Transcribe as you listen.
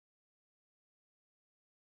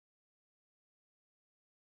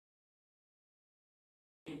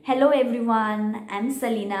Hello everyone, I'm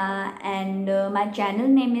Salina and my channel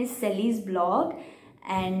name is Sally's Blog,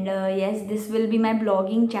 and yes, this will be my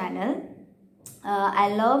blogging channel. I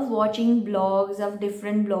love watching blogs of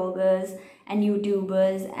different bloggers and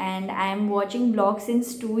YouTubers, and I'm watching blogs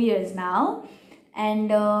since 2 years now. And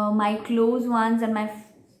my close ones and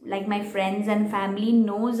my friends and family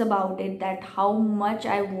knows about it, that how much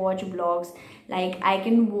I watch blogs. Like I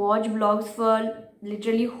can watch blogs for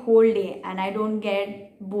literally whole day and I don't get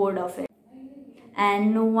bored of it.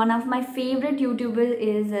 And one of my favorite YouTubers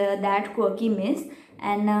is That Quirky Miss,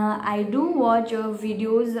 and I do watch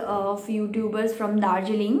videos of YouTubers from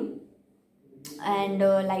Darjeeling, and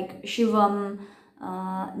like Shivam,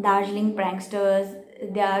 Darjeeling Pranksters.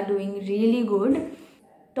 They are doing really good.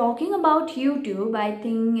 Talking about YouTube, I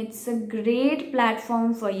think it's a great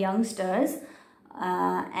platform for youngsters,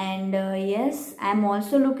 and yes, I'm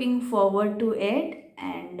also looking forward to it,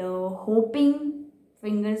 and hoping,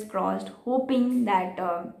 fingers crossed, hoping that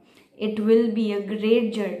it will be a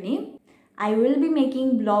great journey. I will be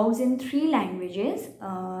making blogs in 3 languages,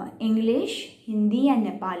 English, Hindi and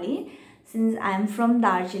Nepali, since I'm from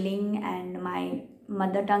Darjeeling and my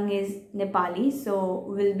mother tongue is Nepali, so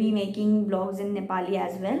we'll be making blogs in Nepali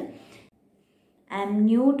as well. I'm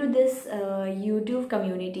new to this YouTube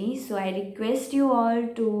community, so I request you all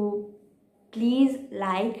to please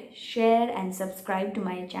like, share and subscribe to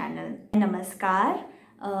my channel. Namaskar.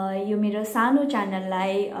 यो मेरो सानो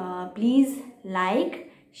च्यानललाई please like,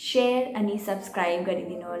 share अनि subscribe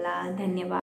गरिदिनु होला। धन्यवाद।